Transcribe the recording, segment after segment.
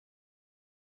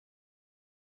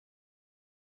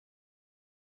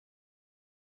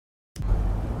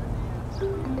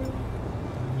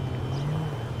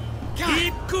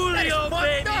fucked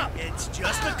baby. up! It's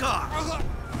just a car.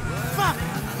 Fuck!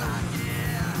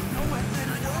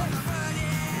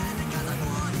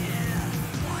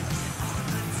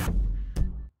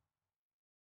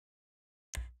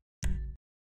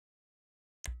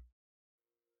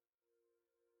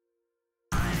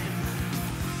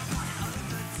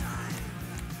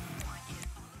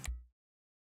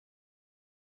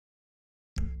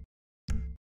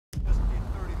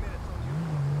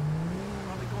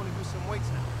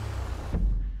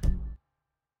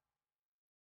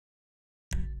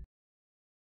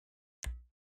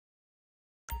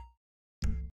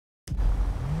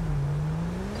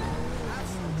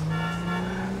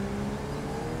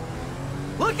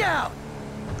 Look out!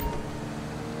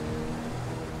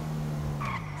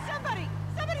 Somebody!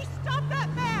 Somebody stop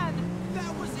that man!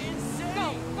 That was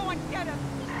insane! Go and get him!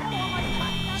 Oh my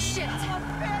God! Shit. Son of a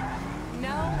bitch!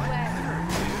 No way.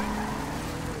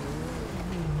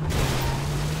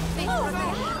 They were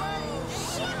there.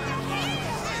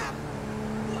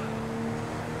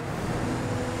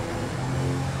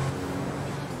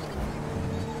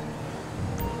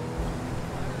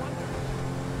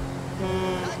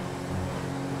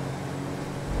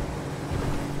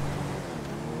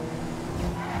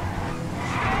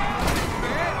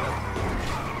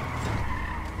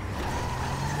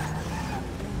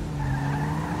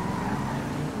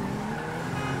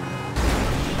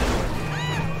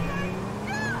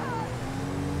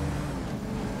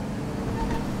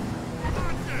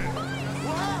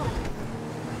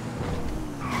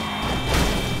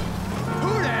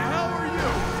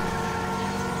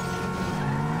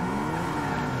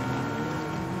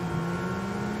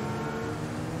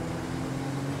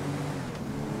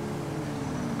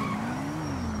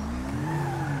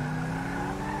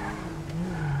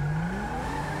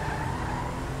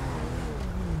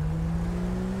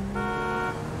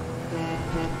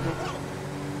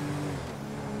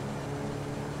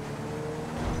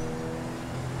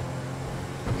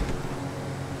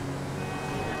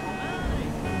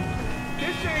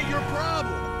 This ain't your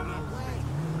problem!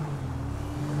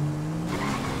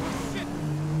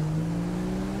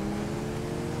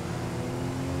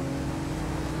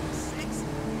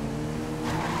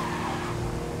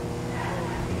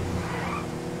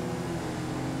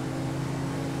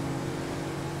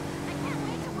 I can't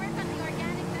wait to work on the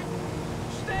organic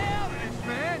vegetables. Stay out of this,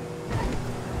 man!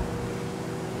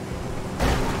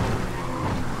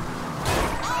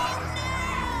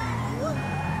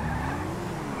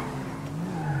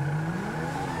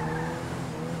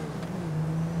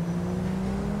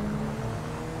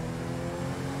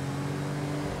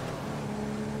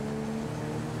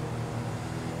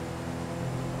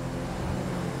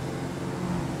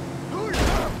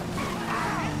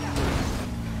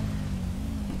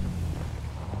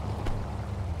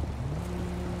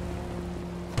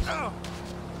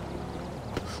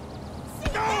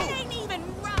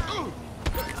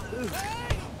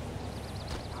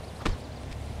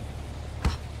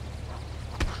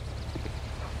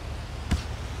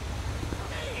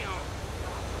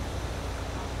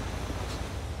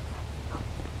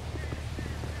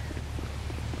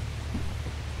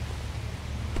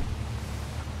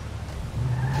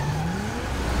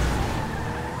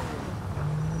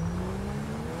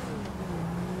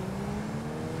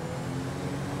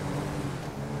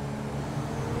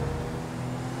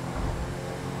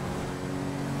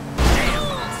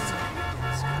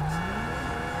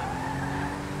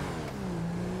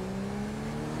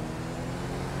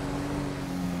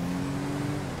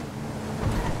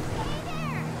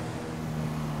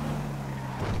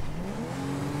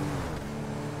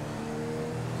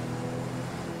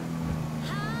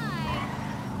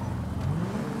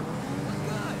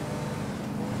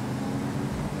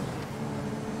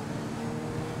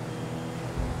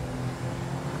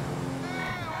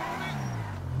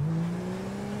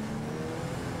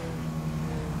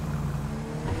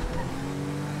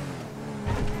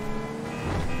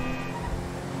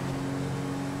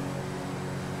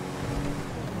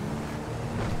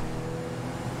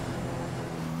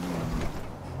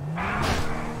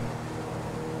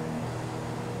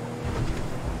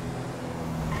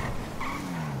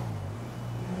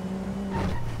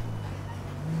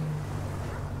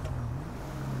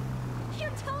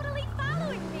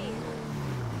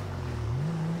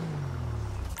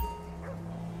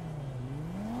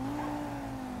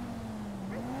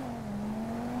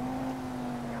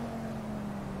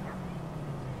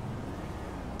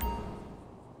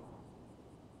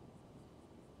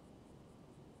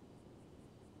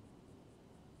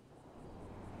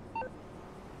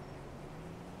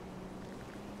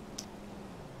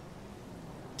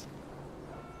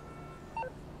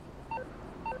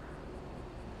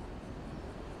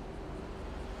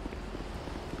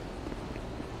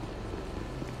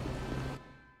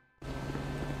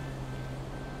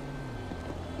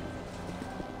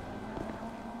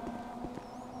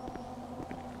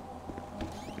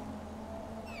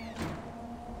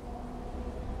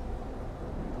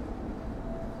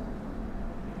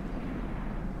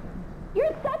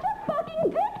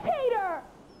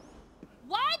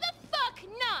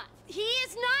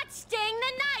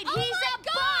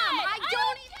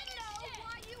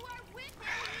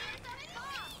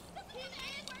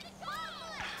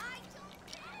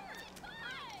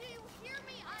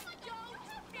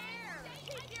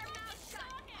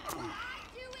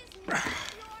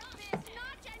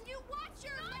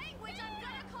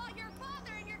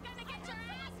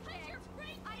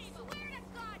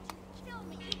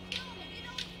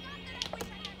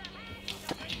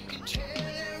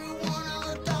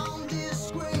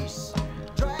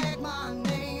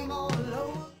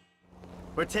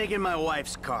 We're taking my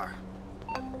wife's car.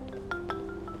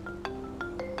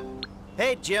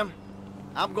 Hey, Jim.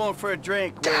 I'm going for a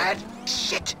drink. Dad?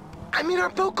 Shit! I'm in our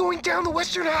boat going down the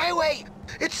Western Highway!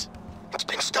 It's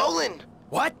been stolen!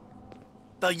 What?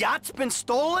 The yacht's been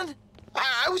stolen?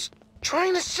 I was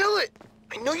trying to sell it.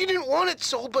 I know you didn't want it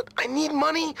sold, but I need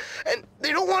money, and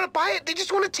they don't want to buy it. They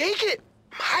just want to take it.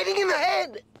 I'm hiding in the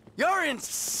head. You're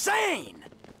insane!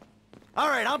 All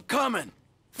right, I'm coming.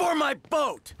 For my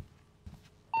boat!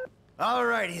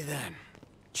 Alrighty then.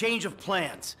 Change of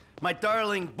plans. My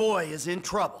darling boy is in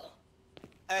trouble.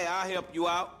 Hey, I'll help you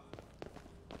out.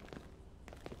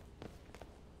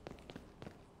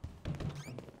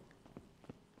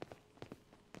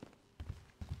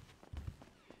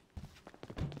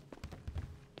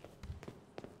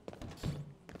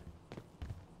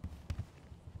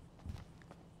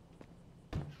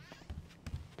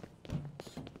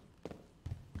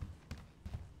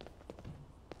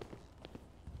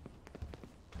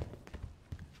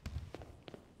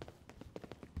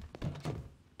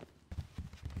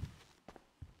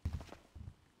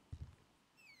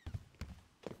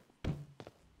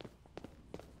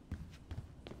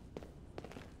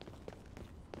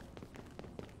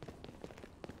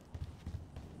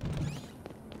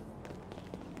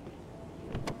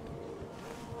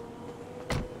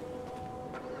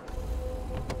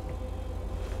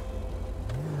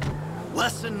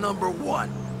 Lesson number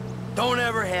 1. Don't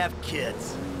ever have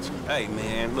kids. Hey,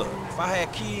 man, look, if I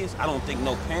had kids, I don't think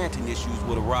no parenting issues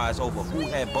would arise over who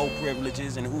had boat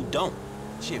privileges and who don't.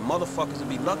 Shit, motherfuckers would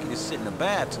be lucky to sit in the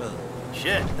bathtub.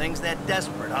 Shit, things that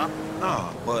desperate, huh?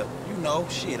 Nah, but, you know,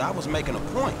 shit, I was making a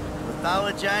point.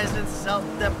 Pathologizing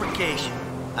self-deprecation.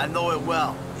 I know it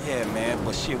well. Yeah, man,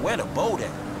 but shit, where the boat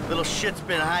at? Little shit's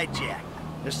been hijacked.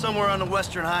 They're somewhere on the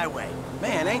Western Highway.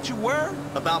 Man, ain't you worried?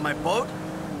 About my boat?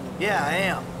 Yeah, I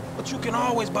am. But you can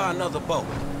always buy another boat.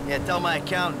 Yeah, tell my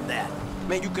accountant that.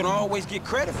 Man, you can always get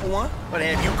credit for one. But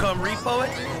have you come repo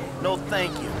it? No,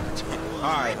 thank you.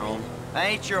 All right, homie. I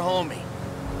ain't your homie.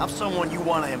 I'm someone you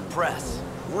want to impress.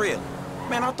 Really?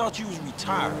 Man, I thought you was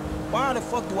retired. Why the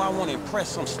fuck do I want to impress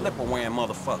some slipper-wearing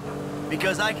motherfucker?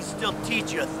 Because I can still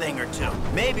teach you a thing or two.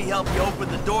 Maybe help you open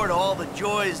the door to all the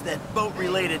joys that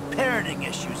boat-related parenting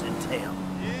issues entail.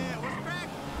 Yeah, what's crack?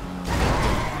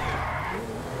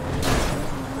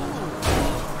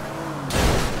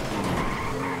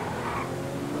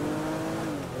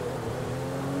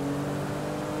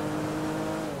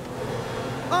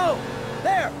 Oh!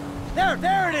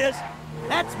 There it is!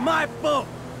 That's my boat!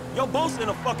 Your boat's in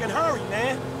a fucking hurry,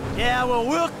 man. Yeah, well,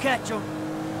 we'll catch him.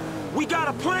 We got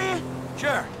a plan?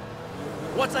 Sure.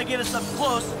 Once I get us up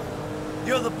close,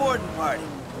 you're the boarding party.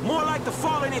 More like the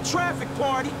falling in traffic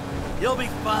party. You'll be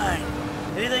fine.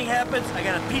 Anything happens, I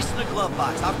got a piece in the glove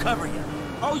box. I'll cover you.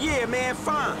 Oh yeah, man,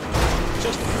 fine.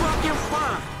 Just fucking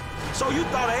fine. So you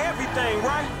thought of everything,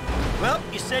 right? Well,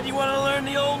 you said you want to learn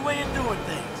the old way of doing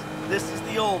things. This is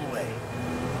the old way.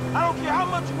 I don't care how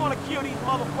much you want to kill these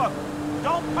motherfuckers.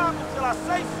 Don't pop until I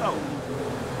say so.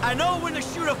 I know when to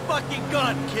shoot a fucking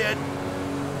gun, kid.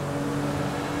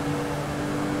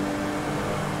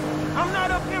 I'm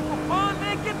not up here for fun,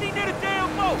 man. Get me near the damn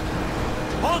boat.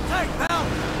 Hold tight, pal.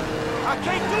 I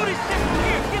can't do this shit from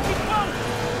here. Get me close.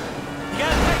 You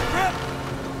got a tight grip?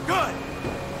 Good.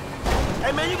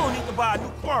 Hey, man, you're gonna need to buy a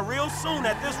new car real soon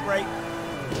at this rate.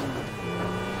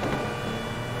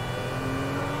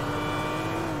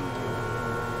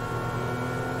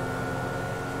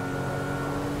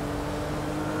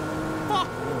 Fuck!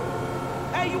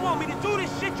 Hey, you want me to do this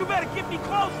shit? You better get me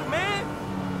closer, man.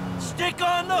 Stick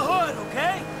on the hood,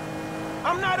 okay?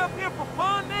 I'm not up here for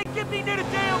fun, man. Get me near the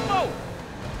damn boat.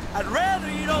 I'd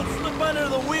rather you don't slip under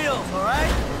the wheels, all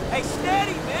right? Hey,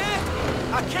 steady, man.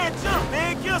 I can't jump,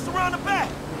 man. Get us around the back.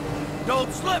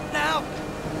 Don't slip now.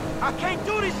 I can't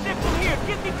do this shit from here.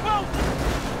 Get me closer.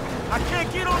 I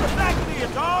can't get on the back of here,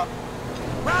 dog.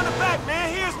 Round the back,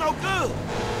 man. Here's no good.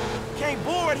 Can't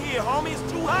board here, homie.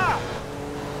 It's too high.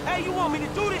 Hey, you want me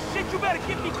to do this shit? You better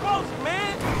get me closer,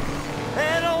 man.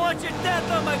 Hey, I don't want your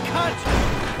death on my conscience.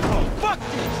 Oh, fuck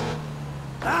this.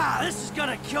 Ah, this is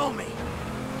gonna kill me.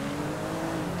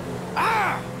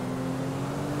 Ah!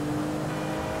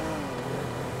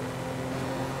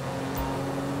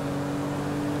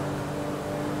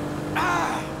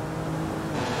 Ah!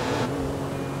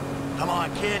 Come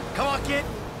on, kid. Come on, kid.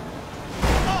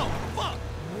 Oh, fuck!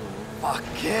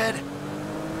 Fuck, kid.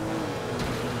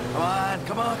 Come on,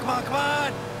 come on, come on, come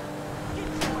on!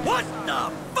 What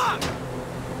the fuck?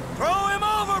 Throw him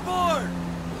overboard!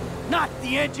 Not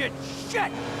the engine!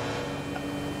 Shit! The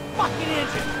fucking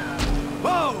engine!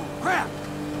 Whoa, crap!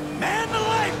 Man the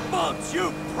lifeboats,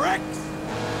 you pricks!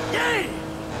 Yay!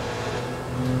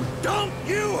 Don't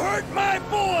you hurt my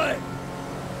boy!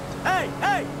 Hey,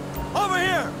 hey! Over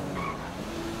here!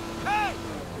 Hey!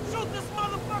 Shoot this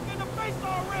motherfucker in the face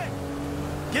already!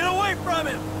 Get away from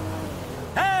him!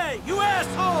 Hey, you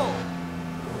asshole!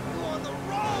 You on the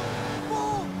wrong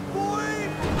fool, boy!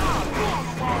 Ah, you on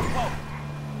the wrong boat!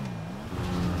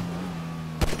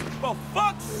 For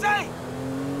fuck's sake!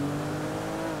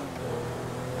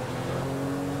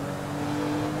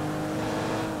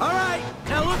 All right,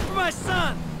 now look for my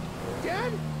son!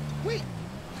 Dad? Wait,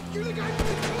 you're the guy from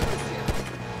the dealership.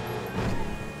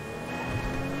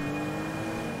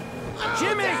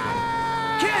 Jimmy!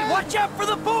 Dad! Kid, watch out for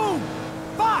the boom!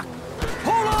 Fuck!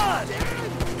 Hold on! Dad!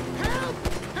 Help!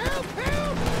 Help!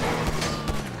 Help!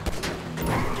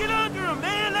 Get under him,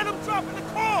 man! Let him drop in the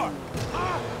car!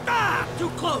 Ah!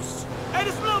 Too close! Hey,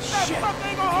 this little fat Shit. fucker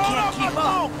ain't gonna hold Can't off my keep up.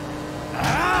 phone!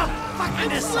 Ah! Fucking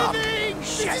this up! Living!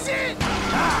 Shit. This is it!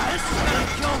 Ah! This is gonna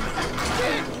kill me!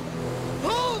 Kid!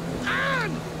 Hold on!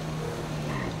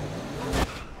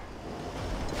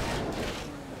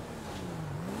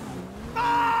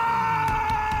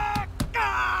 Ah!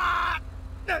 Ah!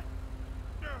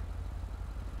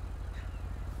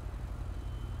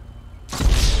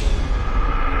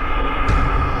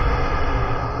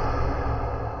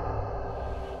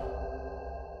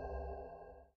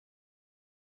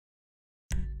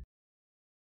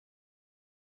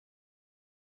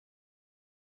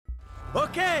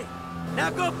 Okay, now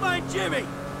go find Jimmy!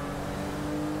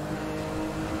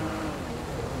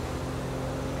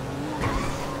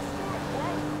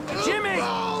 Jimmy!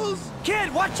 Balls!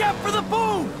 Kid, watch out for the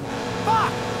boom!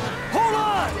 Fuck! Hold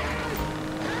on!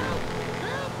 Help!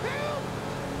 Help! Help!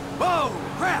 Whoa,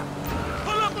 crap!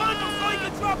 Pull up on him so he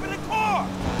can drop in the car!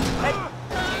 Hey!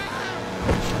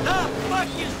 The fuck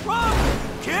is wrong with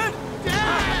you, kid?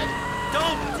 Dad!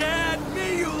 Don't dad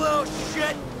me, you little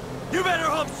shit! You better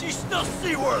hope she's still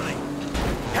seaworthy!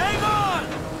 Hang on!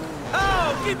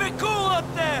 Oh, keep it cool up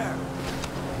there!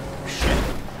 Shit!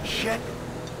 Shit!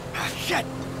 Ah, shit!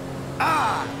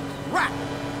 Ah! Rat!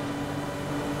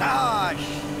 Ah,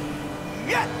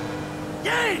 shit!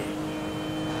 Yay!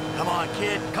 Come on,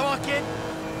 kid! Come on, kid!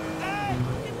 Hey,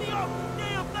 get me off this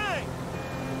damn thing!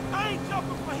 I ain't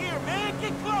jumping from here, man!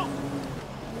 Get close!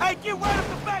 Hey, get right up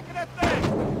the back of that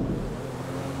thing!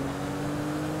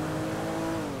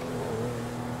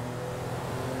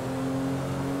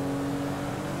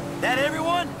 That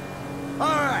everyone? All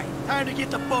right, time to get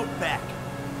the boat back.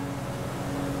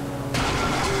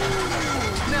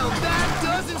 Now that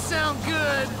doesn't sound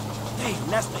good! Damn,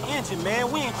 that's the engine,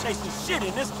 man. We ain't chasing shit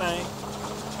in this thing.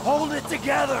 Hold it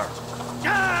together!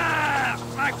 Ah!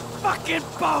 My fucking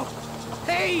boat!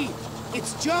 Hey!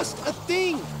 It's just a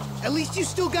thing! At least you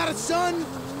still got a son!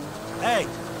 Hey,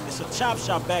 it's a chop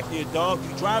shop back there, dog.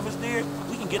 You drive us there,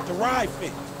 we can get the ride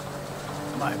fixed.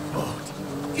 My boat.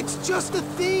 It's just a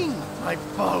thing! My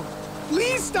boat.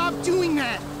 Please stop doing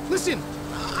that! Listen,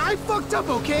 I fucked up,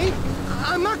 okay?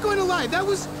 I'm not going to lie, that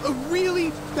was a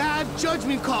really bad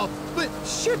judgment call. But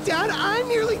shit, Dad, I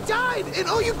nearly died, and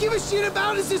all you give a shit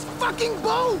about is this fucking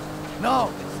boat!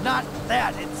 No, it's not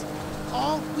that. It's...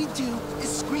 All we do is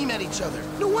scream at each other.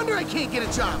 No wonder I can't get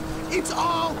a job. It's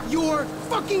all your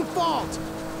fucking fault!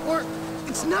 Or,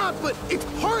 it's not, but it's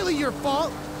partly your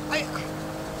fault. I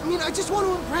mean, I just want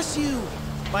to impress you.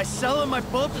 By selling my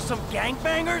boat to some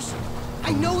gangbangers?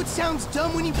 I know it sounds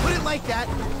dumb when you put it like that,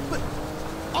 but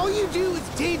all you do is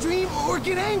daydream or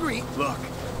get angry. Look,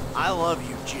 I love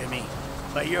you, Jimmy,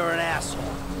 but you're an asshole.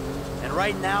 And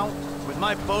right now, with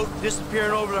my boat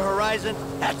disappearing over the horizon,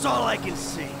 that's all I can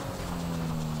see.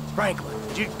 Franklin,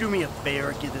 would you do me a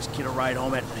favor and give this kid a ride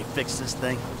home after they fix this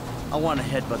thing? I want to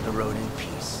headbutt the road in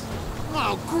peace.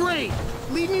 Oh, great!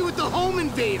 Leave me with the home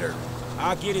invader.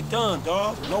 I'll get it done,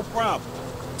 dog. No problem.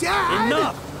 Dad!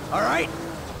 Enough, all right?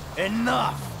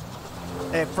 Enough!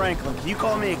 Hey, Franklin, can you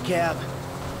call me a cab?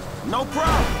 No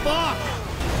problem. Fuck!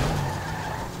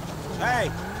 Hey,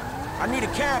 I need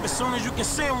a cab as soon as you can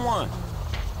send one.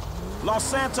 Los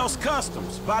Santos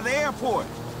Customs, by the airport.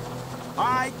 All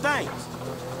right, thanks.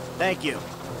 Thank you.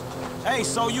 Hey,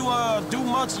 so you, do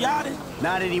much yachting?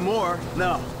 Not anymore.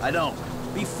 No, I don't.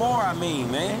 Before, I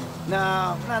mean, man.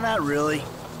 No, not really.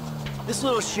 This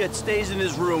little shit stays in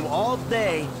his room all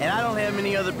day, and I don't have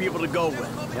many other people to go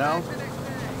with, you know?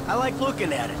 I like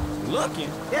looking at it. Looking?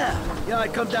 Yeah, you know, I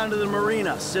come down to the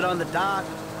marina, sit on the dock,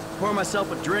 pour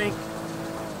myself a drink,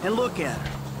 and look at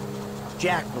her.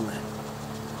 Jacqueline.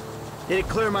 It'd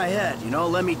clear my head, you know,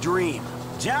 let me dream.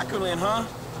 Jacqueline, huh?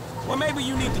 Well, maybe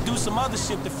you need to do some other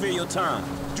shit to fill your time.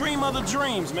 Dream other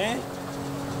dreams, man.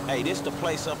 Hey, this the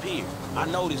place up here. I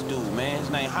know this dude, man. His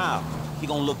name Hal. He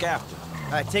gonna look after.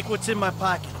 All right, take what's in my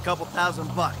pocket, a couple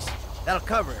 $1,000. That'll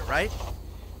cover it, right?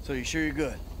 So you sure you're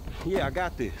good? Yeah, I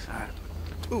got this. All right.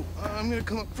 Ooh, I'm gonna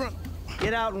come up front.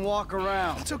 Get out and walk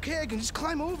around. It's okay, I can just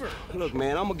climb over. Look,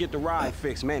 man, I'm gonna get the ride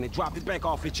fixed, man, and drop it back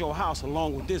off at your house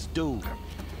along with this dude.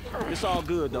 It's all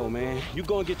good, though, man. You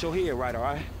go and get your head right, all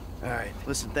right? All right,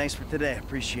 listen, thanks for today.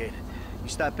 Appreciate it. You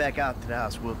stop back out to the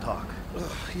house, we'll talk.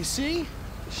 You see?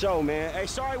 Show, man. Hey,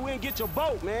 sorry we didn't get your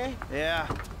boat, man. Yeah.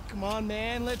 Come on,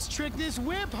 man, let's trick this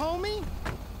whip, homie.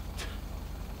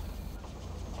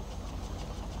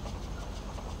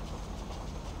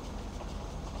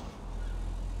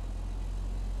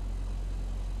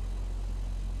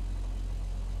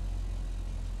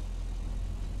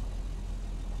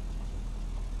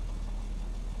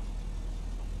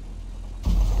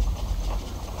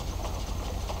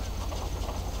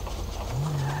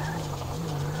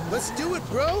 Let's do it,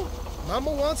 bro.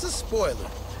 Mama wants a spoiler.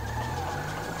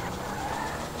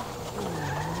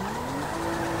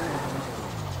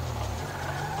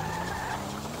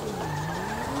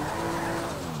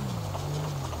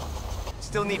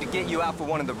 Still need to get you out for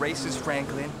one of the races,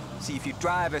 Franklin. See if you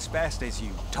drive as fast as you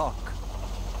talk.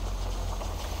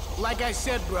 Like I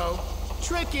said, bro,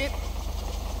 trick it.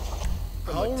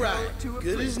 All right,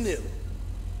 good as new.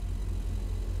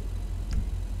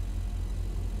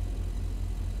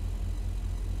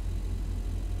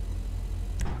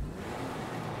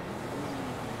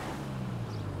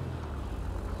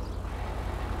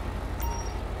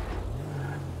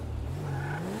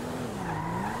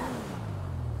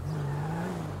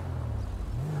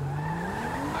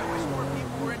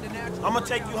 I'm gonna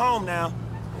take you home now.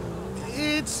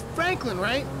 It's Franklin,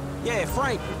 right? Yeah,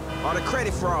 Franklin, or the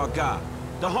credit fraud guy,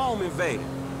 the home invader.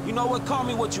 You know what? Call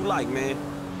me what you like, man.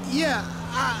 Yeah,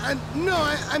 no,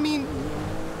 I mean,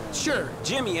 sure,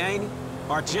 Jimmy, ain't he?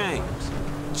 Or James?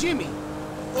 Jimmy.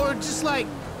 Or just like,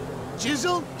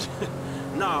 Jizzle?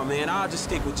 Nah, man, I'll just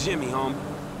stick with Jimmy, homie.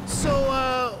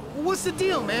 So, what's the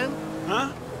deal, man?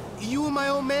 Huh? You and my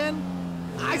old man?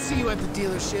 I see you at the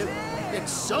dealership, and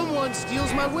someone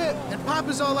steals my whip, and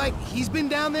Papa's all like, he's been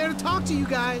down there to talk to you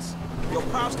guys. Your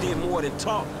pops did more than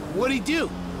talk. What'd he do?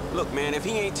 Look, man, if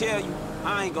he ain't tell you,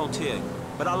 I ain't gonna tell you.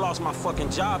 But I lost my fucking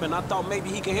job, and I thought maybe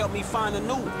he could help me find a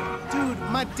new one. Dude,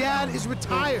 my dad is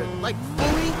retired, like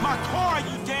fully. My car,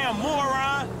 you damn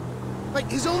moron! Like,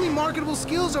 his only marketable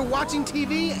skills are watching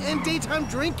TV and daytime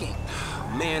drinking.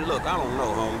 Man, look, I don't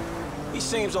know, homie. He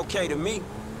seems okay to me.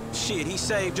 Shit, he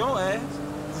saved your ass.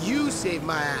 You saved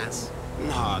my ass.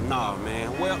 Nah,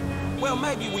 man. Well,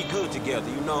 maybe we good together,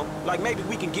 you know? Like, maybe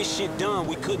we can get shit done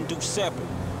we couldn't do separate.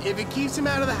 If it keeps him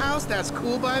out of the house, that's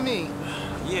cool by me.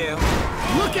 Yeah.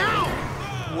 Look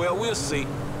out! Well, we'll see.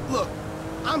 Look,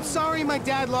 I'm sorry my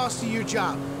dad lost you your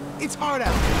job. It's hard out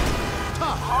there.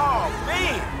 Tough. Oh,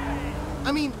 man!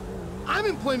 I mean, I'm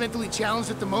employmentally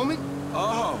challenged at the moment.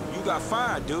 Oh, you got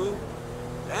fired, dude.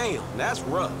 Damn, that's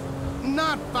rough.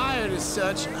 Not fired as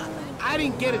such. I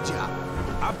didn't get a job.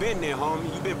 I've been there, homie.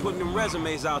 You've been putting them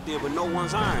resumes out there, but no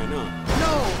one's hiring, huh?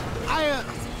 No,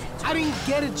 I didn't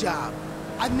get a job.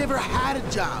 I've never had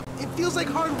a job. It feels like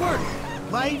hard work.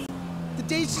 Life, the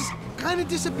days just kind of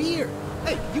disappear.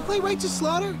 Hey, you play Righteous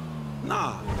Slaughter?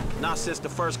 Nah, not since the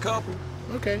first couple.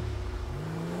 Okay.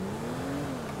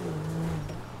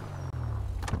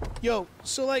 Yo,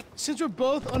 so like, since we're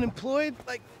both unemployed,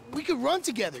 like, we could run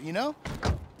together, you know?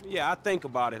 Yeah, I think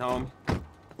about it, homie.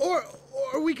 Or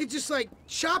we could just like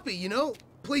shop it, you know?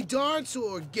 Play darts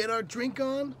or get our drink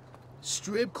on.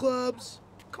 Strip clubs.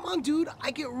 Come on, dude, I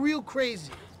get real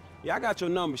crazy. Yeah, I got your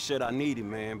number, shit. I need it,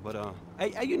 man. But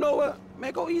hey, you know what?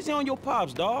 Man, go easy on your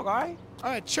pops, dog. All right?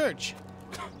 All right, church.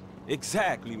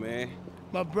 Exactly, man.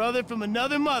 My brother from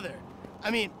another mother. I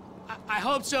mean, I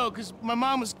hope so, because my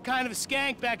mom was kind of a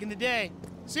skank back in the day.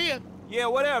 See ya. Yeah,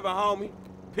 whatever, homie.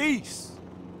 Peace.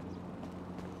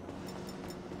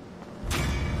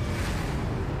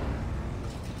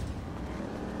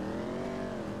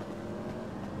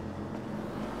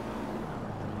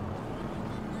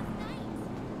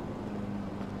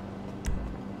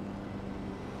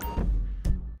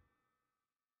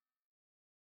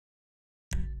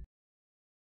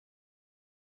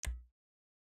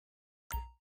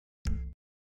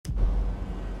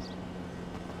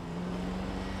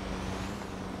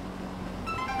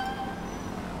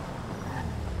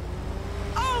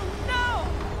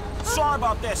 Sorry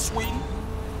about that, sweetie.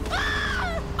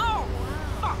 Oh,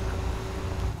 fuck.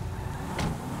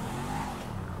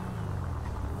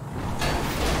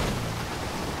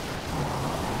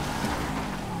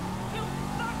 You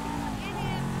fucking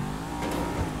idiot.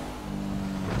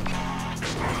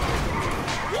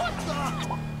 What the?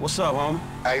 What's up, homie?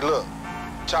 Hey, look,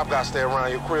 Chop got to stay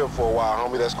around your crib for a while,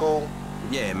 homie. That's cool?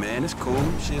 Yeah, man, it's cool.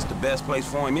 Shit's the best place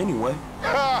for him anyway.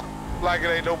 Ha! Like it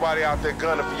ain't nobody out there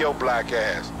gunning for your black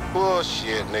ass.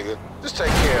 Bullshit, nigga. Just take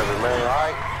care of it, man, all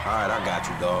right? All right, I got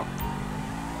you, dog.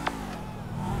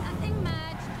 Nothing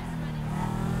much. Just running.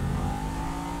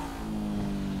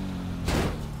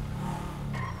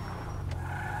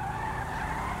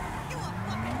 You a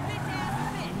fucking bitch-ass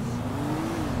bitch.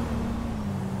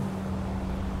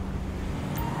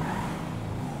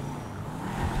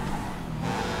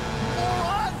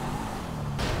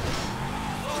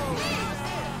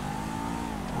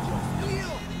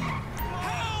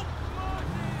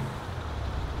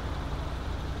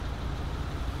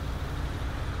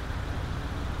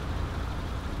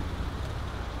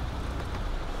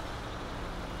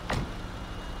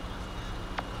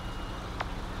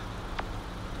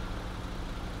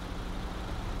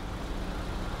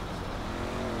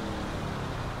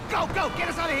 Go, go, get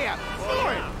us out of here!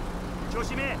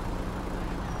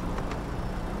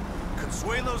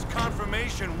 Consuelo's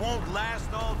confirmation won't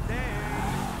last all day.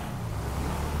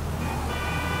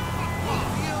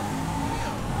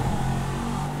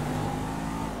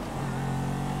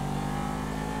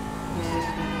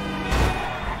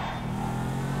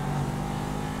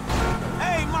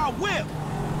 Hey, my whip!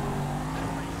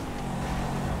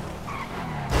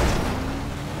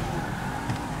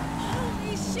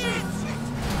 Holy shit!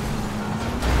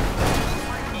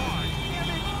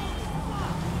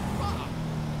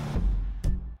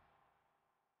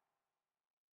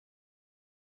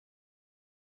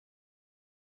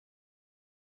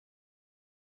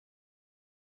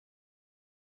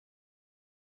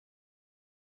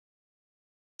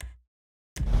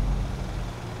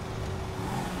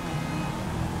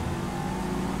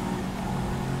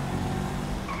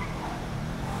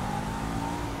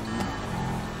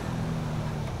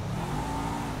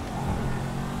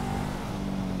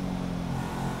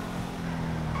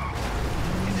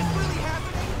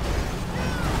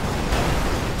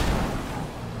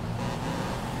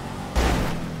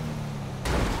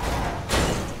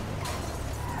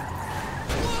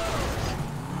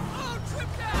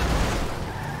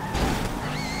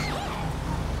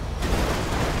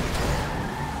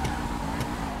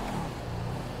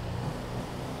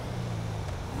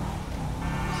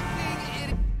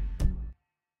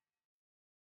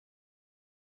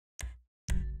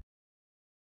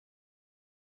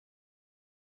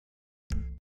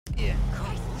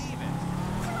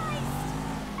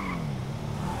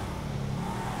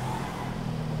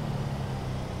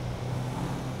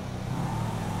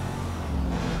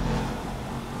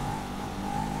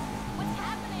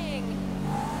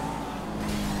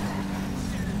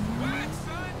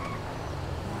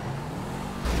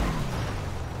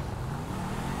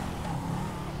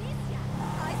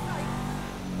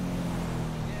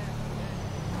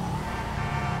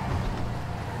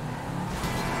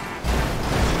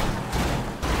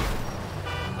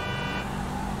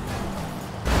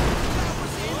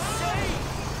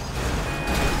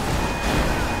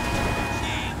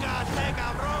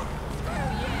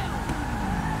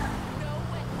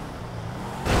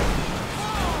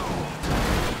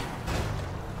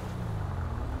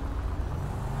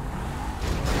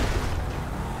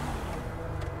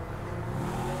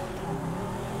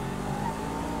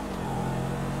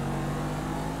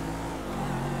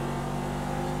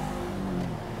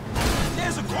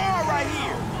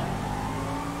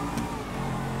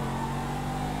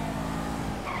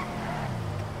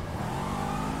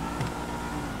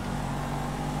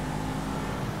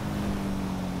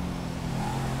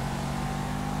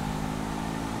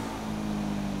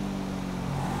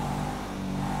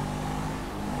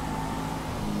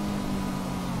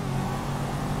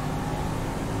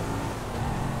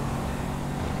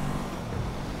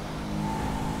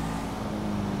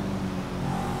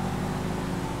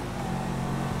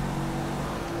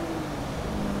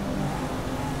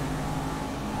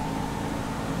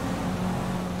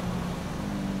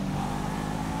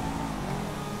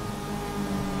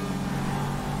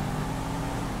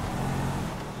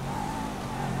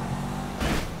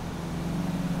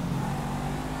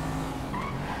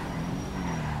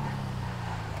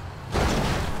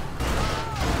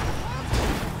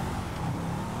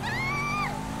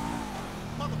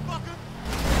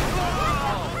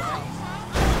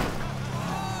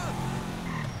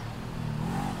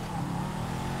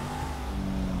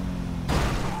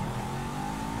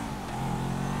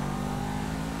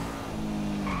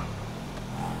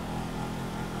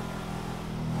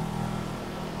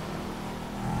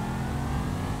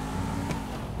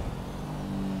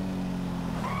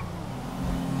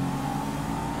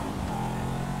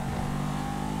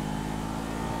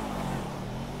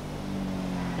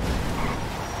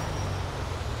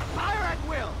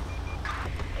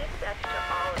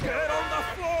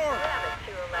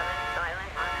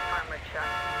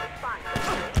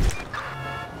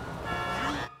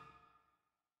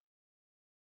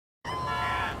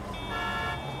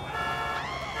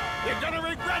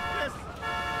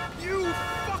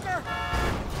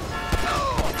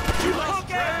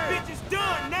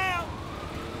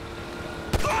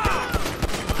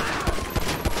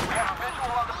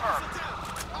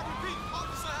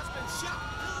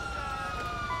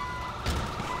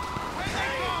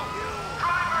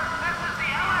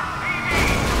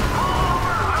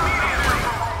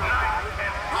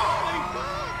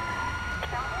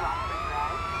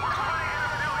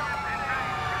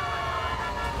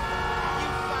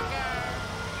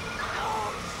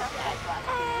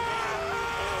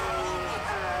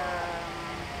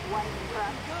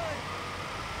 I'm good.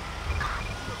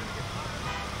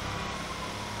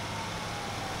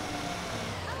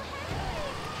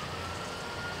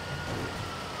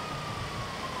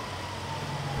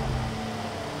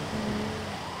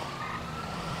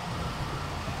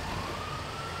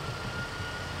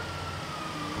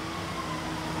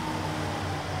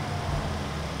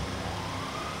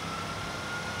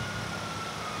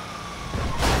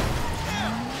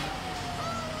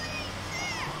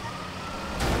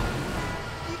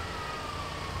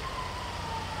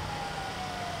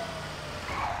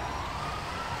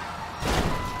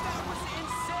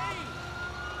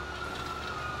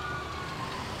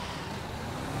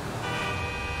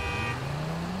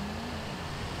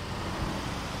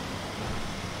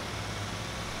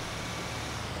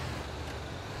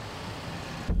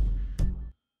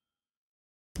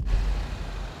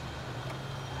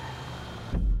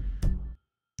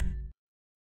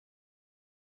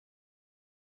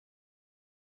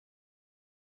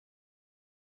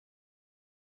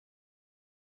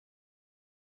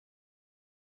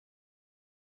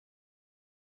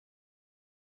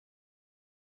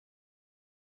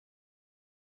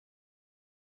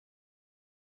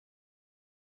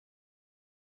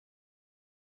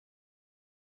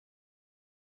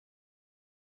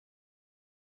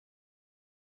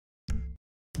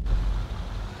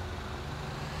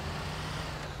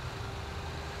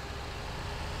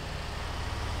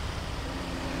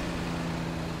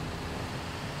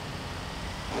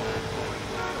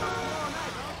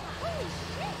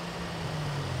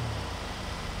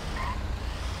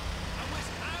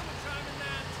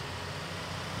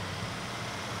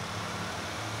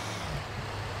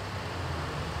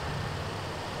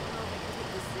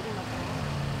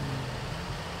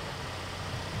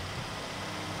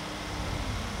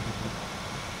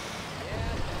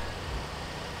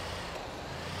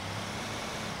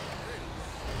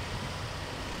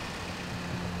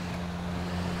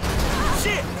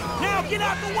 Shit! Now get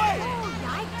out the way!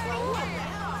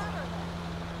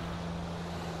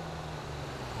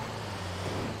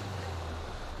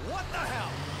 What the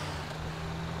hell?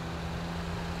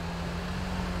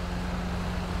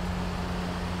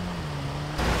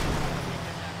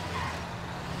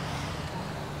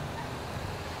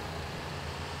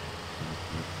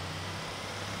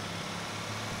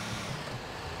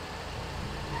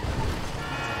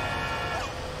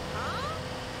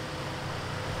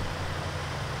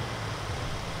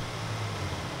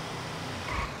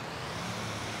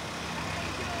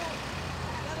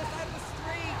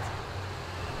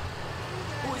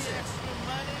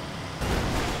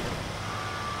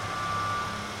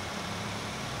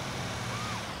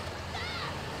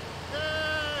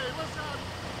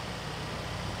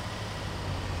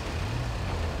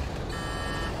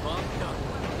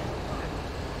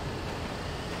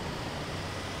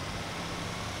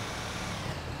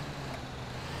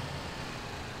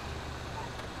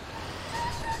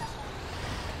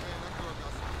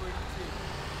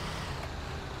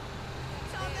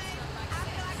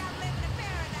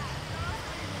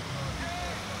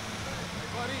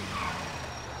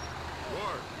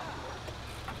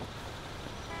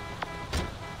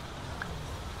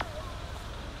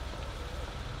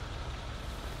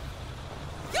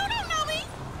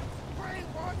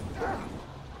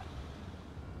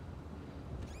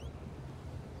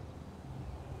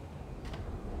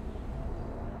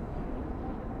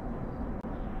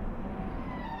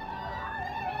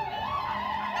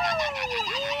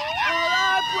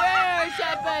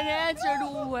 Have been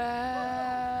answered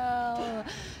well.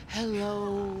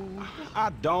 Hello. I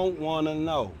don't want to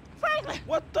know. Franklin!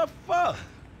 What the fuck?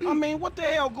 I mean, what the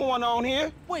hell going on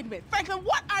here? Wait a minute. Franklin,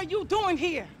 what are you doing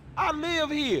here? I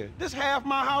live here. This half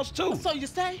my house, too. So you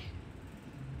say?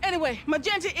 Anyway,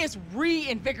 Magenta is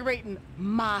reinvigorating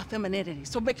my femininity.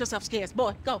 So make yourself scarce.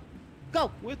 Boy, go.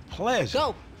 Go. With pleasure.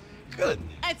 Go.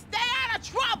 Goodness. And stay out of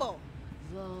trouble.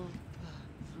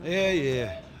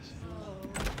 Yeah.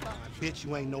 Bitch,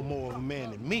 you ain't no more of a man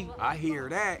than me. I hear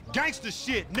that. Gangster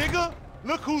shit, nigga.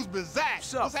 Look who's bizarre.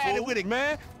 What's happening fool? with it,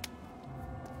 man?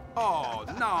 Oh,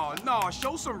 no.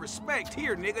 Show some respect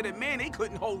here, nigga. The man, they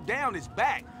couldn't hold down his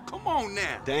back. Come on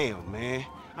now. Damn, man.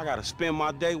 I gotta spend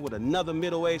my day with another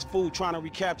middle-aged fool trying to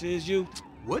recapture his youth.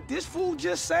 What this fool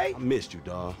just say? I missed you,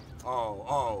 dawg.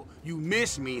 Oh, you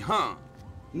miss me, huh?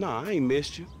 Nah, I ain't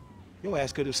missed you. Your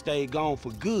ass could have stayed gone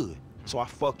for good. So I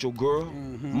fucked your girl,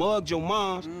 mugged your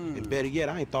moms, and better yet,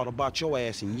 I ain't thought about your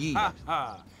ass in years.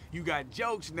 Ha. You got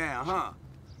jokes now, huh?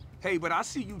 Hey, but I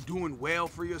see you doing well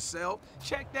for yourself.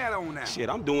 Check that on out. Shit,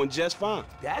 I'm doing just fine.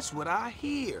 That's what I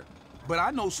hear. but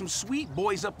I know some sweet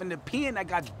boys up in the pen that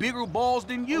got bigger balls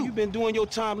than you. Oh, you been doing your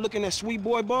time looking at sweet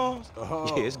boy balls?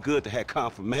 Uh-huh. Yeah, it's good to have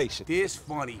confirmation. This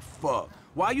funny fuck.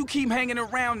 Why you keep hanging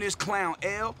around this clown,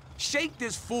 L? Shake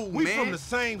this fool, We man. from the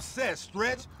same set,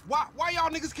 Stretch. Why y'all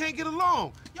niggas can't get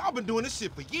along? Y'all been doing this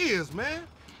shit for years, man.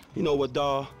 You know what,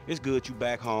 dawg? It's good you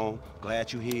back home.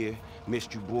 Glad you here.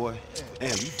 Missed you, boy.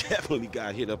 Damn, you definitely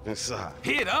got hit up inside.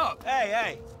 Hit up?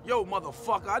 Hey. Yo,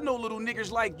 motherfucker, I know little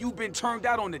niggas like you been turned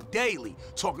out on the daily.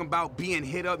 Talking about being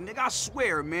hit up, nigga. I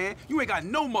swear, man, you ain't got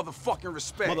no motherfucking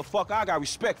respect. Motherfucker, I got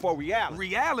respect for reality.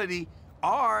 Reality?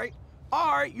 All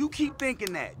right, you keep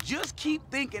thinking that. Just keep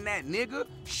thinking that, nigga.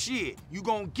 Shit, you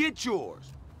gonna get yours.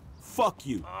 Fuck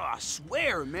you. I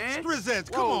swear, man.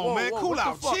 Strizets, come on, man. Cool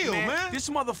out, fuck, chill, man. This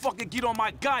motherfucker get on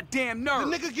my goddamn nerves.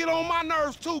 The nigga get on my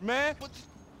nerves too, man. But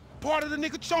part of the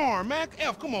nigga charm, man.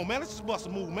 F, come on, man. Let's just bust a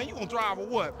move, man. You gonna drive or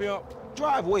what, pimp?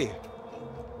 Drive where?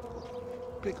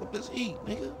 Pick up this heat,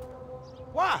 nigga.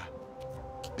 Why?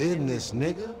 Business,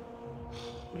 nigga.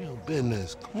 Real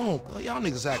business. Come on, bro. Y'all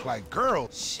niggas act like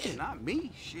girls. Shit. Not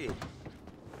me, shit.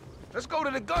 Let's go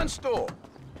to the gun store.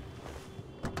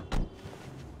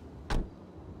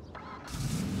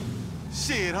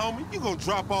 Shit, homie, you gonna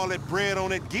drop all that bread on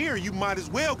that gear, you might as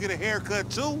well get a haircut,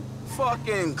 too.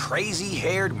 Fucking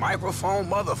crazy-haired microphone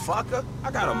motherfucker. I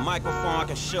got a microphone I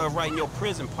can shove right in your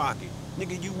prison pocket.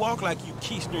 Nigga, you walk like you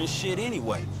keister and shit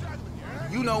anyway.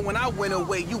 You know, when I went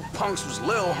away, you punks was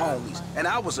little homies, and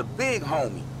I was a big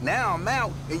homie. Now I'm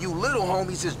out, and you little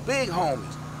homies is big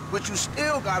homies. But you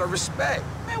still gotta respect.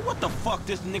 Man, what the fuck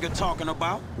this nigga talking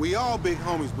about? We all big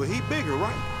homies, but he bigger,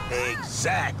 right?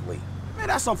 Exactly. Man,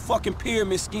 that's some fucking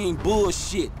pyramid scheme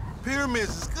bullshit.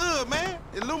 Pyramids is good, man.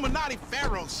 Illuminati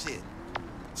pharaoh shit.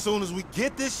 Soon as we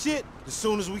get this shit, as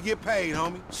soon as we get paid,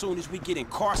 homie. Soon as we get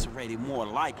incarcerated, more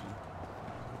likely.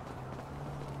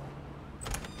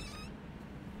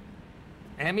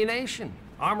 Ammunition.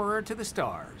 Armorer to the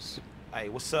stars. Hey,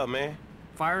 what's up, man?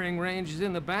 Firing range is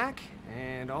in the back,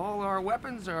 and all our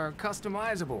weapons are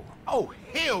customizable. Oh,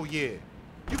 hell yeah.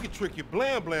 You can trick your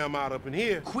blam blam out up in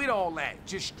here. Quit all that.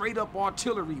 Just straight up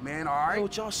artillery, man, all right? Yo,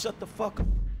 y'all shut the fuck up.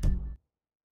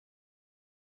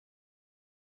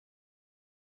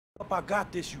 I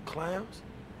got this, you clowns.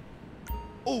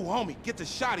 Ooh, homie, get the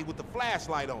shotty with the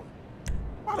flashlight on.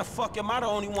 Why the fuck am I the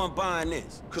only one buying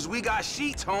this? Cause we got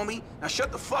sheets, homie. Now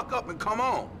shut the fuck up and come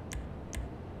on.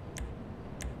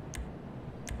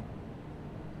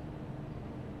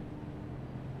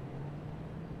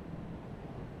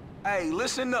 Hey,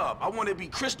 listen up. I want to be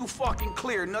crystal fucking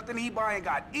clear. Nothing he buying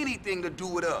got anything to do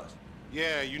with us.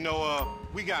 Yeah, you know,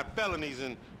 we got felonies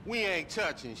and we ain't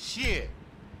touching shit.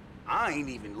 I ain't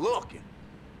even looking.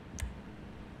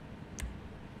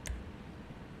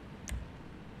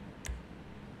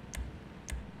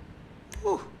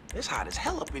 Whew, it's hot as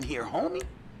hell up in here, homie.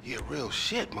 Yeah, real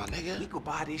shit, my nigga. We could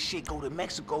buy this shit, go to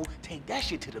Mexico, take that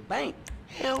shit to the bank.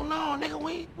 Hell no, nigga.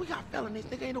 We got felonies,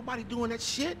 nigga. Ain't nobody doing that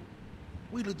shit.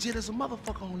 We legit as a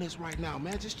motherfucker on this right now,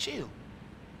 man. Just chill.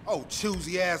 Oh,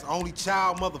 choosy ass only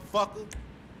child motherfucker.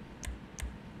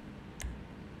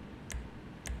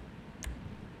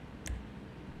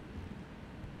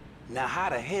 Now, how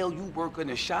the hell you work in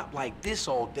a shop like this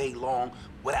all day long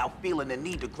without feeling the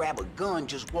need to grab a gun,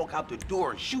 just walk out the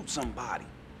door and shoot somebody?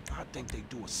 I think they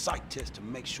do a psych test to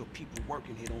make sure people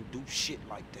working here don't do shit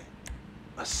like that.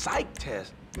 A psych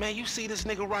test? Man, you see this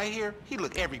nigga right here? He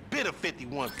look every bit of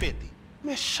 5150.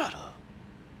 Man, shut up.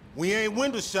 We ain't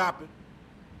window shopping.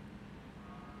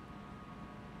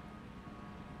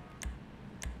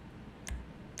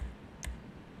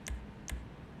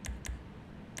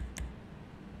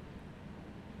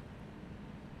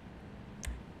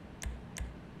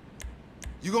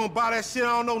 You gonna buy that shit I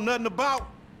don't know nothing about?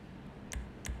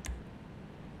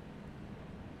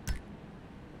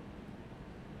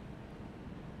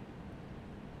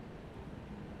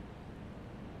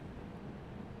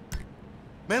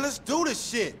 Man, let's do this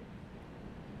shit.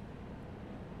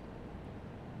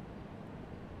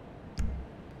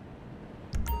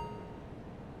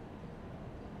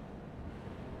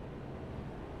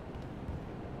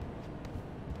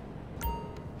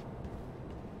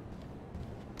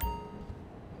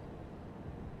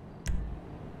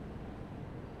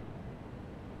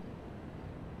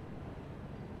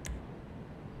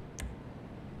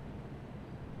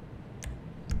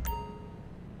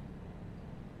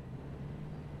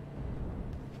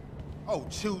 Oh,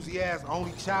 choosy ass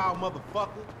only child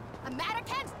motherfucker.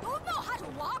 Americans don't know how to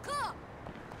walk up.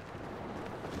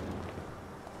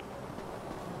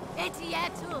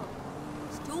 Idiot.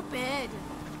 Stupid.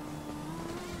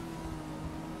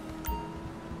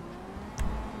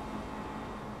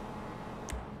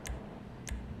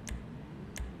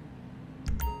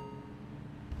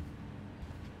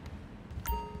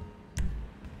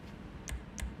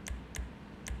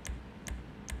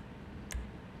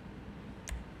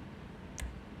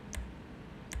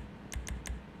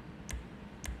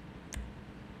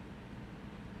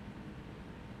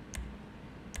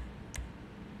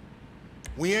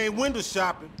 We ain't window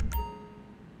shopping.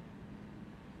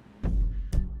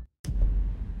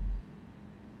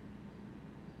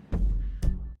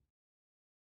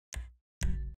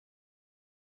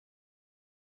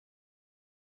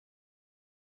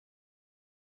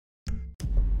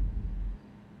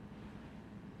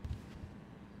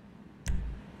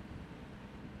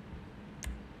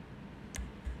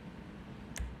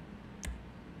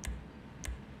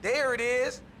 There it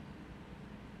is.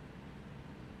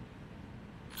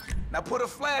 Now put a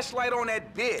flashlight on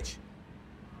that bitch.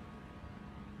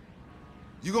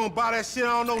 You gonna buy that shit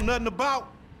I don't know nothing about?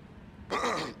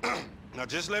 Now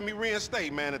just let me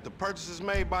reinstate, man, that the purchases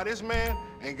made by this man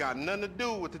ain't got nothing to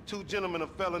do with the two gentlemen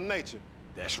of felon nature.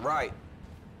 That's right.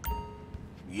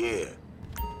 Yeah.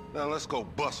 Now let's go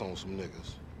bust on some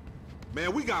niggas.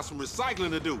 Man, we got some recycling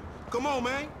to do. Come on,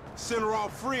 man. Send her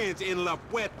off friends in La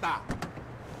Puerta.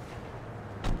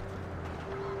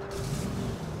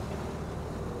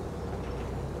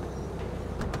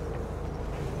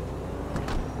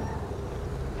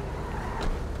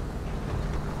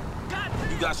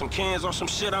 You got some cans or some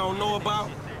shit I don't know about?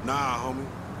 Nah, homie.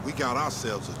 We got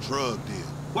ourselves a drug deal.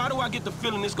 Why do I get the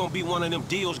feeling this gonna be one of them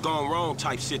deals gone wrong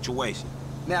type situation?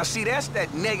 Now see, that's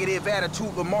that negative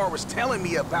attitude Lamar was telling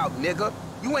me about, nigga.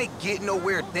 You ain't getting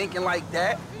nowhere thinking like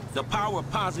that. The power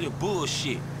of positive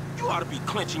bullshit. You ought to be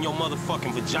clenching your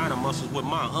motherfucking vagina muscles with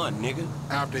my aunt, nigga.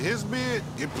 After his bid,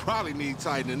 it probably need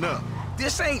tightening up.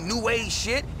 This ain't new age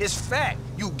shit, it's fact.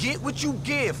 You get what you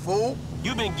give, fool.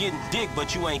 You been getting dick,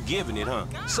 but you ain't giving it, huh?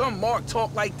 Some Mark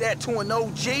talk like that to an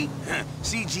OG?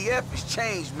 CGF has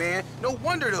changed, man. No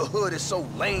wonder the hood is so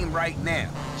lame right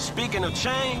now. Speaking of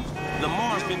change,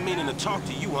 Lamar's been meaning to talk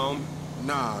to you, homie.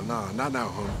 Nah, not now,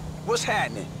 homie. What's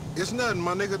happening? It's nothing,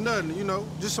 my nigga, nothing, you know.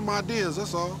 Just some ideas,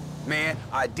 that's all. Man,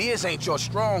 ideas ain't your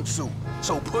strong suit,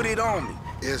 so put it on me.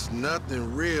 It's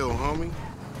nothing real, homie.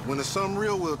 When it's something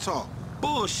real, we'll talk.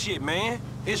 Bullshit, man.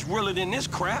 It's realer than this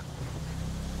crap.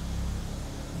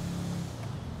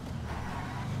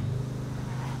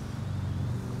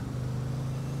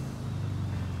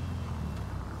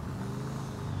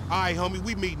 All right, homie,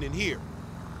 we meeting in here.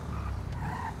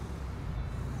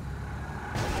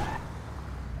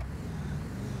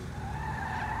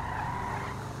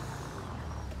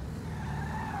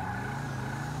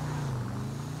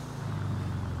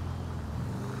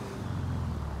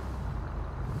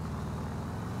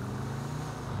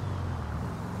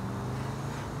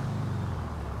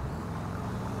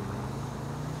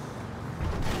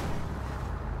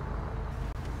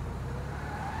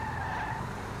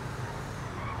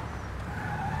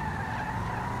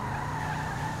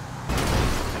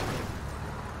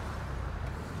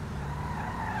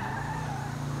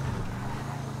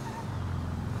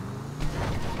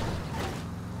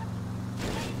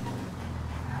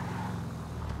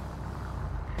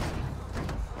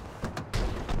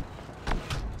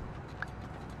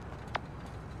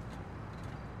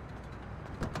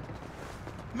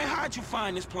 Man, how'd you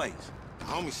find this place?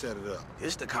 Homie set it up.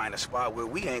 It's the kind of spot where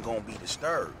we ain't gonna be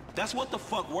disturbed. That's what the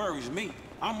fuck worries me.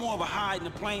 I'm more of a hide in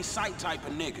the plain sight type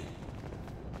of nigga.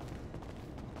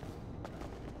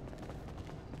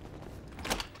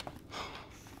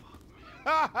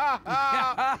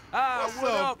 What's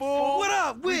up, fool? What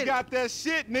up with We it? got that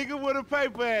shit, nigga, with a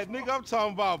paper at. Nigga, I'm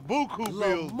talking about buku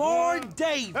bills. Lamar boy.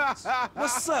 Davis.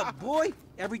 What's up, boy?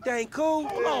 Everything cool?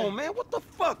 Hold on, man. What the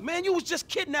fuck, man? You was just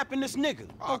kidnapping this nigga.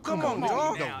 Oh, come on, dog.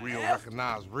 dog. Don't real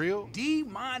recognize real. D,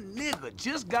 my nigga,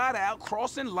 just got out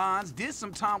crossing lines, did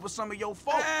some time with some of your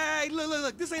folks. Hey,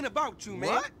 look. This ain't about you, man.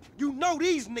 What? You know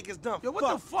these niggas done Yo, what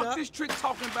the fuck up. this trick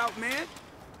talking about, man?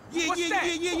 Yeah. What's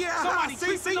that? Somebody See,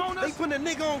 creeping on us? They putting a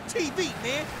nigga on TV,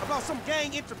 man, about some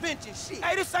gang intervention shit.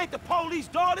 Hey, this ain't the police,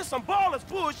 dog. This some ballers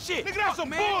bullshit. Nigga, that's some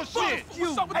man. bullshit. Fuck you.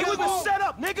 What's up with Hey, we that was bull? set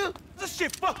up, nigga. This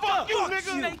shit fucked up. you, Fuck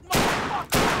nigga. snake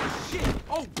motherfucker. Shit.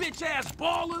 Oh, bitch-ass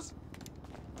ballers.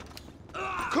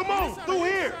 Come on, through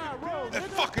here. That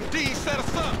fucking D set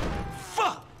us up.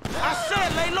 Fuck. I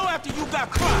said lay low after you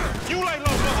got caught. You lay low,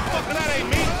 motherfucker. That ain't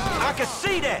me. I can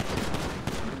see that.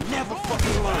 Never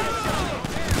fucking learn.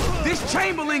 This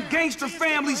Chamberlain gangster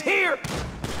family's here.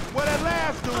 Where that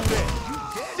last dude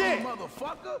at? Shit.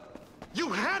 Motherfucker. You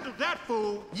handled that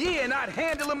fool. Yeah, and I'd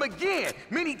handle him again.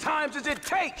 Many times as it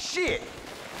takes. Shit.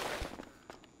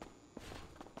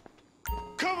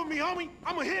 Cover me, homie.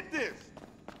 I'ma hit this.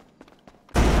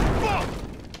 Fuck.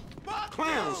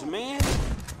 Clowns, man.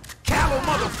 Callow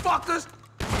motherfuckers.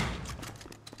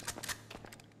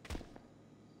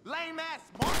 Lame ass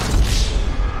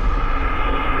monkey.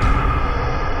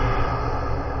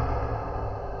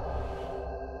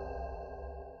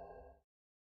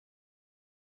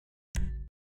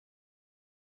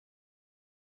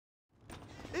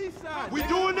 We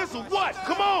doing this or what?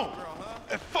 Come on!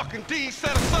 That fucking D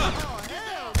set us up.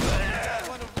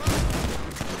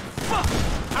 Fuck!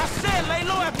 I said lay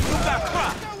low after you got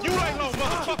cropped. You ain't no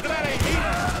motherfucker, that ain't heat.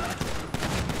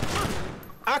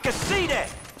 I can see that.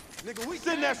 Nigga, we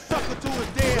send that sucker to his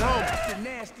dead home. That's a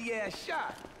nasty-ass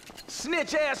shot.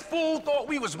 Snitch-ass fool thought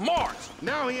we was marks.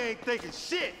 Now he ain't thinking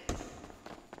shit.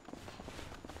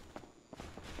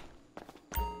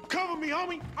 Cover me,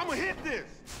 homie. I'ma hit this.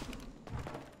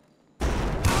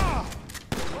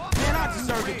 Man, I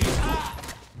deserve to get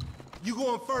cooked. You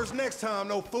going first next time,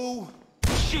 no fool.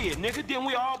 Shit, nigga, then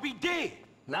we all be dead.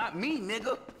 Not me,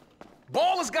 nigga.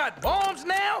 Ballers got bombs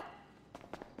now?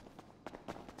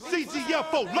 CGF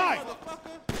for life.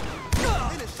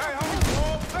 Hey, homie,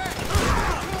 fall back.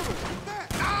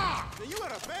 You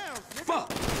out of bounds, nigga. Fuck.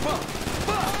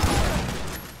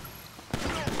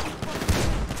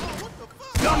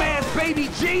 Dumbass baby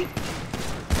G.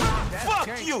 Fuck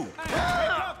you.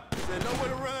 There's nowhere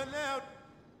to run now.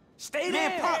 Stay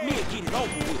Man, there. pop me and get it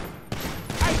over with.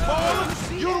 Hey, baller,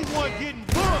 you the one getting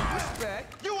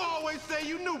booked. You always say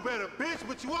you knew better, bitch,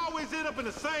 but you always end up in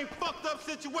the same fucked up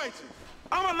situation.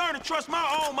 I'ma learn to trust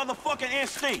my own motherfucking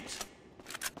instincts.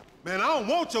 Man, I don't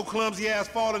want your clumsy ass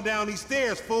falling down these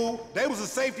stairs, fool. They was a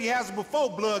safety hazard before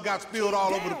blood got spilled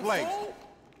all over the place. Fool.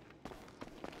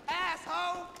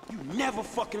 Asshole. You never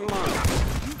fucking learn.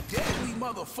 You deadly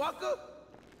motherfucker.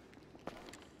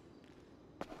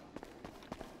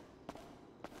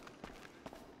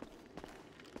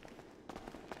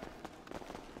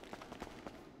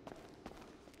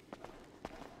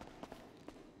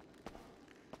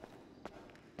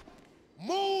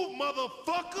 Move,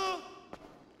 motherfucker!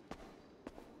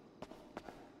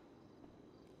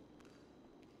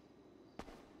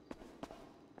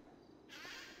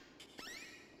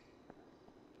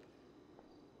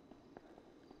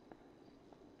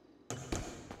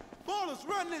 Ballers,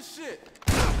 run this shit.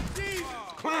 Jesus.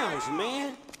 Clowns,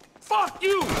 man. Fuck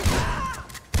you.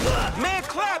 Man,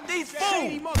 clap these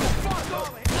fools.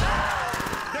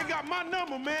 They got my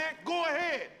number, man. Go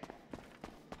ahead.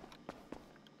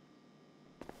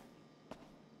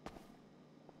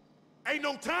 Ain't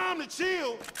no time to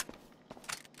chill.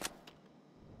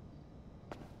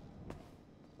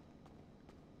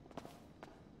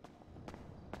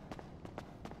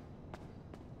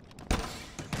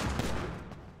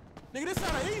 Nigga, this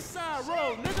on the east side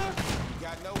road, nigga. You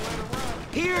got nowhere to run.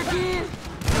 Here again?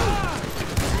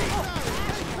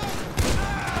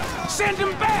 Send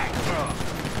him back!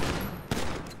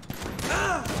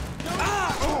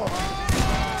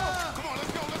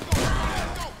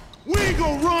 We ain't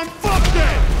gonna run. Fuck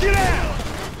that. Get out.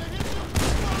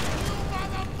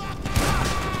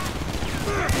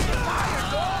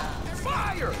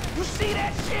 Fire! You see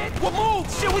that shit? Well,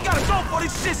 move! Shit, we gotta go before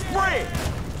this shit spread!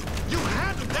 You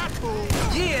handled that fool.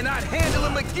 Yeah, and I'd handle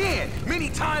him again. Many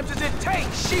times as it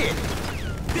takes. Shit.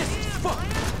 This is fucked.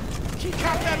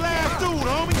 Cop that last dude,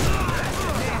 homie.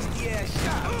 Nasty ass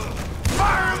shot.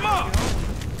 Fire him up!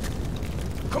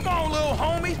 Come on, little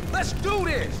homie. Let's do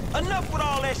this. Enough with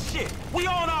all that shit. We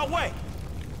on our way.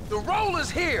 The roller's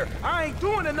here. I ain't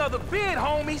doing another bid,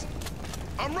 homies.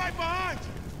 I'm right behind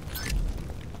you.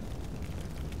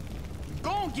 You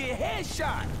gon' get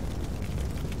headshot.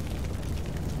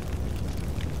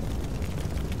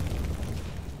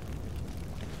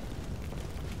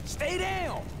 Stay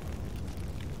down.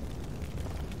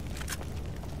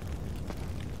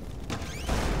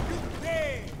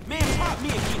 Man, pop me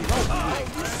and get it over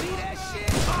with. You see that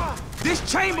shit?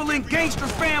 This Chamberlain gangster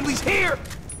family's here.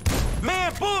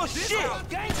 Man, bullshit! This how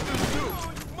gangsters do.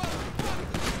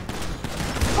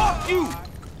 Fuck you!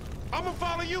 I'ma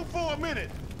follow you for a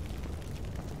minute.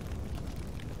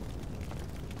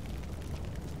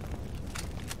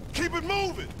 Keep it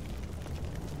moving.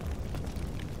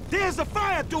 There's a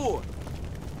fire door!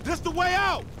 This the way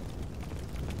out.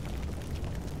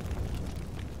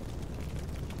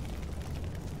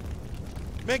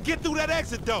 Man, get through that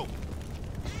exit, though.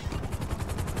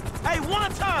 Hey,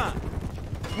 one time!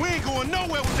 We ain't going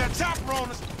nowhere with that chopper on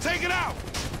us. Take it out.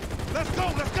 Let's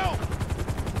go, let's go.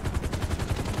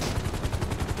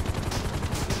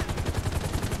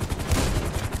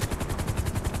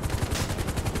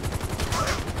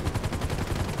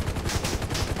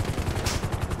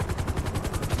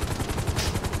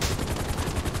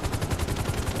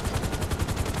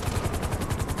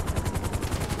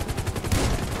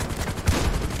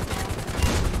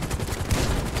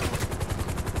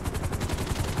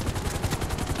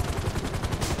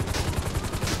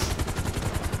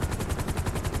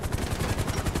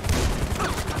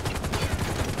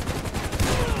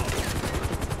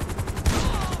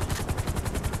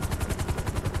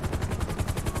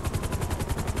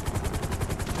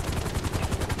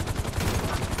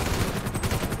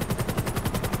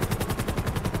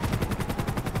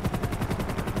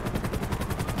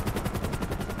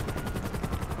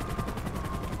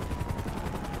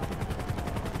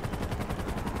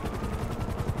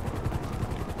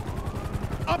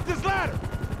 this ladder!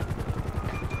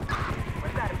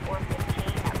 We've got a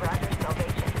 415 at Rogers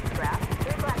Salvation. Draft.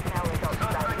 3 blackmail results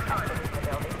about activity in the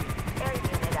building. Air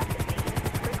unit at the scene.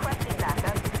 Requesting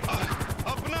backup.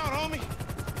 Up and out, homie.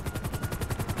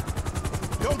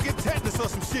 Don't get tetanus or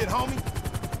some shit, homie.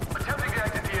 Attempting to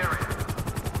exit the area.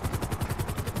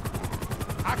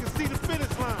 I can see the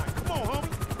finish line. Come on, homie.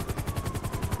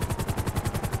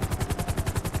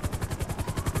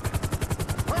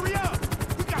 Hurry up!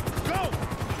 We got to go!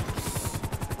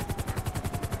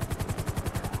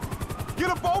 Get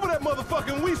up over that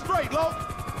motherfucker and we straight, Lo!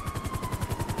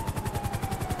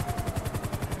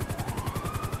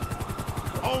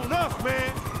 On us,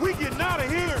 man! We getting out of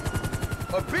here!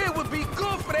 A bid would be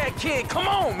good for that kid. Come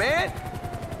on, man!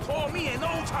 Call me an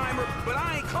old-timer, but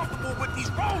I ain't comfortable with these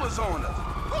rollers on us.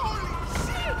 Holy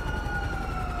shit!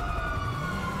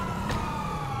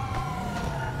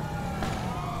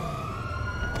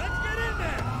 Let's get in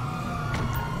there!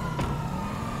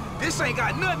 This ain't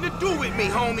got nothing to do with me,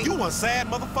 homie. You a sad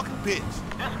motherfucking bitch.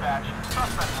 Dispatch,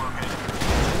 suspect located.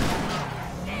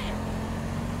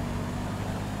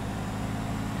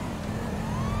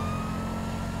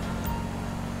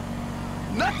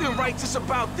 Nothing righteous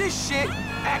about this shit,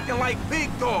 acting like big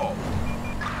dog.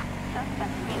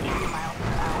 Suspect speed 80 miles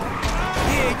per hour.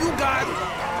 Yeah, you got it.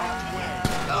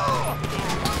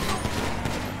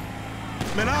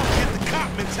 Man, I don't get the cop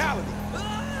mentality.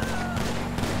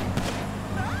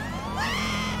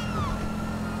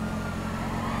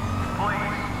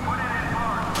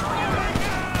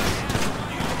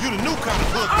 You the new kind of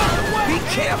hook. Be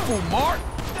careful, Mark.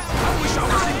 I wish I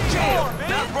was in jail,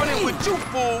 not running with you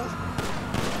fools.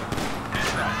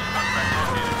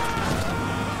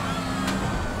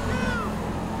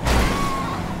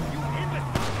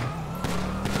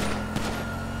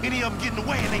 Any of them getting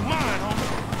away and they mine, homie.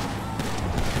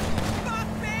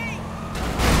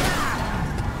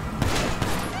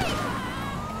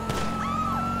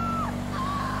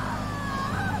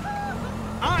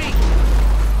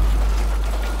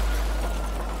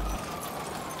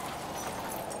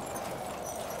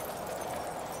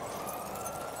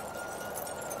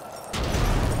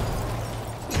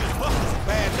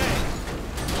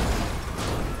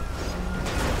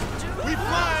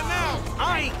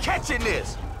 Catching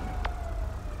this.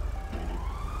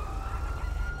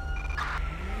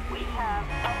 We have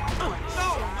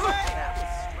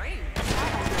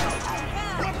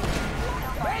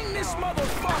Bang this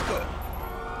motherfucker!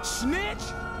 Snitch!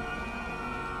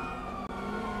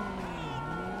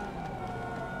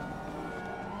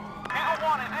 Eagle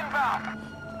 1 is inbound.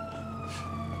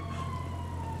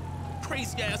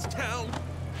 Crazy ass town.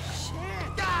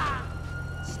 Shit. Ah!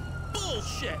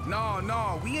 Bullshit.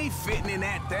 No, we ain't fitting in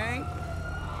that thing.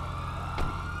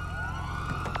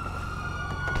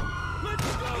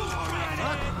 Let's go.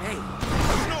 Hey,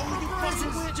 You know who you this fucking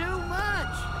is with? too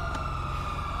much.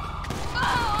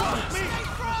 Fuck me!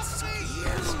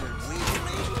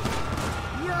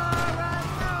 You're a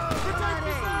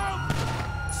nobody.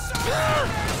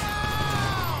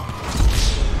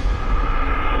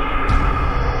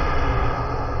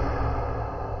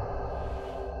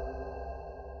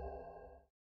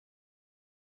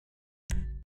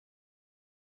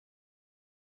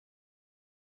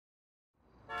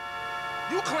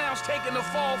 You clowns taking the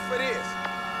fall for this.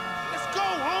 Let's go,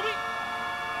 homie!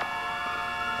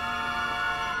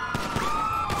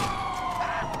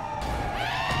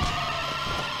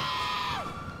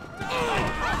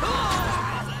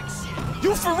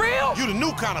 You for real? You the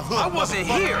new kind of hook. I wasn't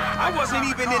here. I wasn't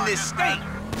even in this state.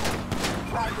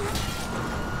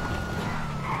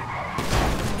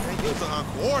 Man, you's an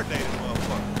uncoordinated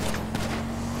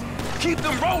motherfucker. Keep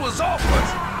them rollers off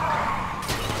us.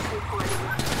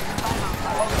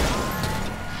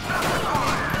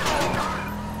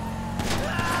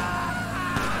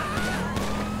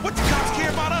 What the cops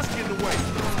care about us getting away?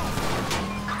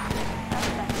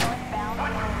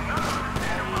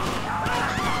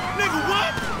 Nigga,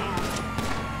 what?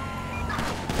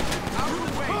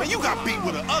 Man, you got beat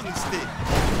with an ugly stick.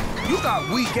 You got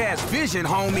weak-ass vision,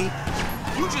 homie.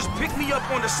 You just picked me up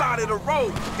on the side of the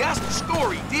road. That's the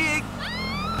story, dig?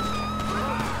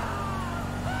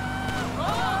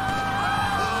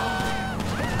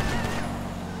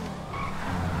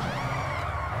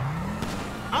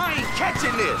 I ain't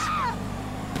catching this.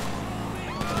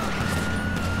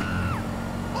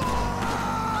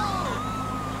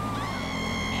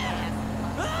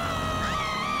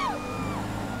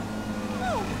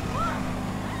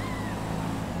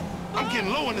 I'm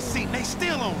getting low in the seat and they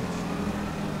still on us.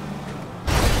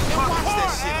 Watch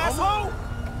that shit, asshole.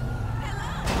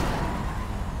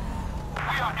 We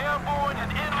are airborne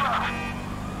and in line.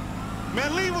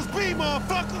 Man, leave us be,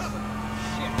 motherfuckers!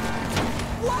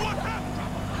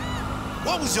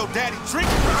 What was your daddy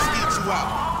drinking when he sneaked you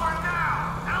out?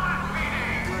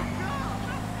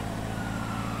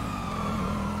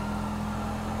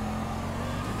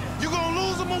 You gonna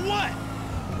lose him or what?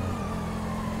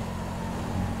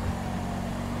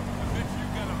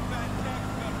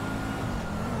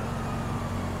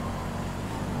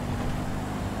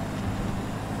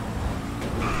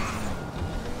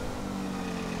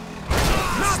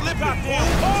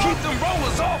 Keep them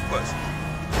rollers off us!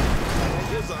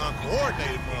 Man, this is an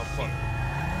uncoordinated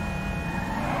motherfucker.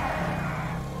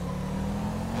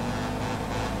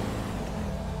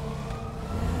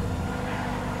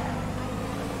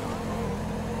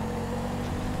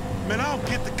 Man, I don't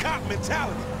get the cop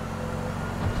mentality.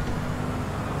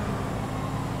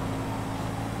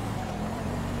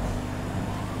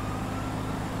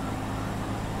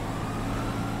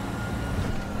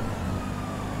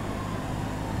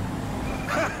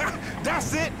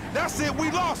 That's it, we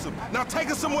lost him. Now take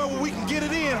us somewhere where we can get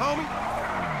it in, homie.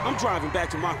 I'm driving back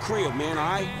to my crib, man, all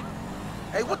right?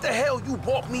 Hey, what the hell you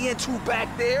walked me into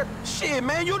back there? Shit,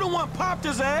 man, you the one popped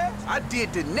his ass. I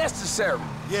did the necessary.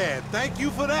 Yeah, thank you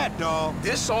for that, dawg.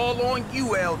 This all on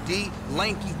you, LD,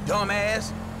 lanky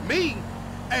dumbass. Me?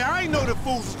 Hey, I ain't know the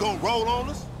fools was gonna roll on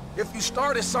us. If you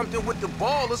started something with the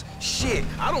ballers, shit,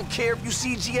 I don't care if you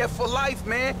CGF for life,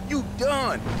 man. You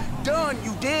done. Done,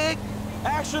 you dig?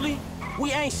 Actually,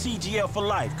 we ain't CGL for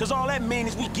life, cause all that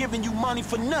means is we giving you money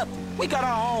for nothing. We got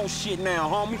our own shit now,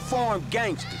 homie. Foreign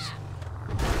gangsters.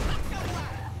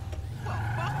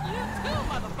 Fuck you too,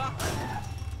 motherfucker.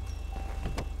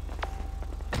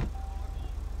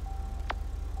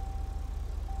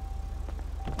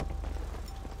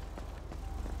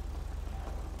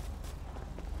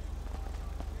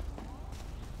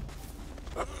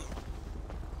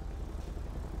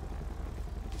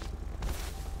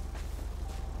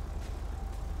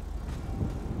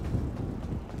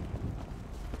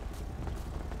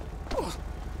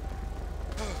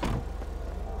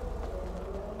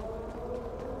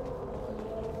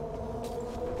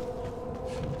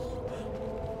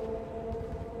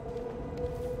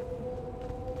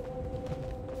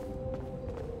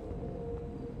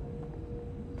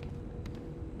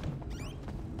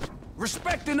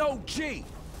 Respect an OG.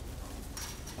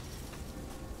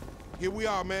 Here we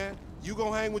are, man. You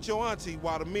gonna hang with your auntie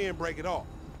while the men break it off.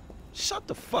 Shut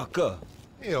the fuck up.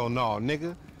 Hell no,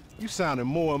 nigga. You sounding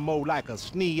more and more like a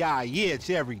snee-eye itch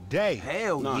every day.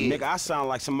 Hell Nah, yeah. nigga, I sound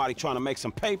like somebody trying to make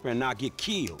some paper and not get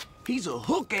killed. He's a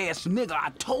hook-ass nigga, I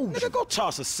told you. Nigga, go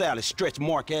toss a salad, stretch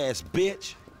mark ass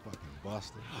bitch. Fucking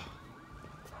Buster.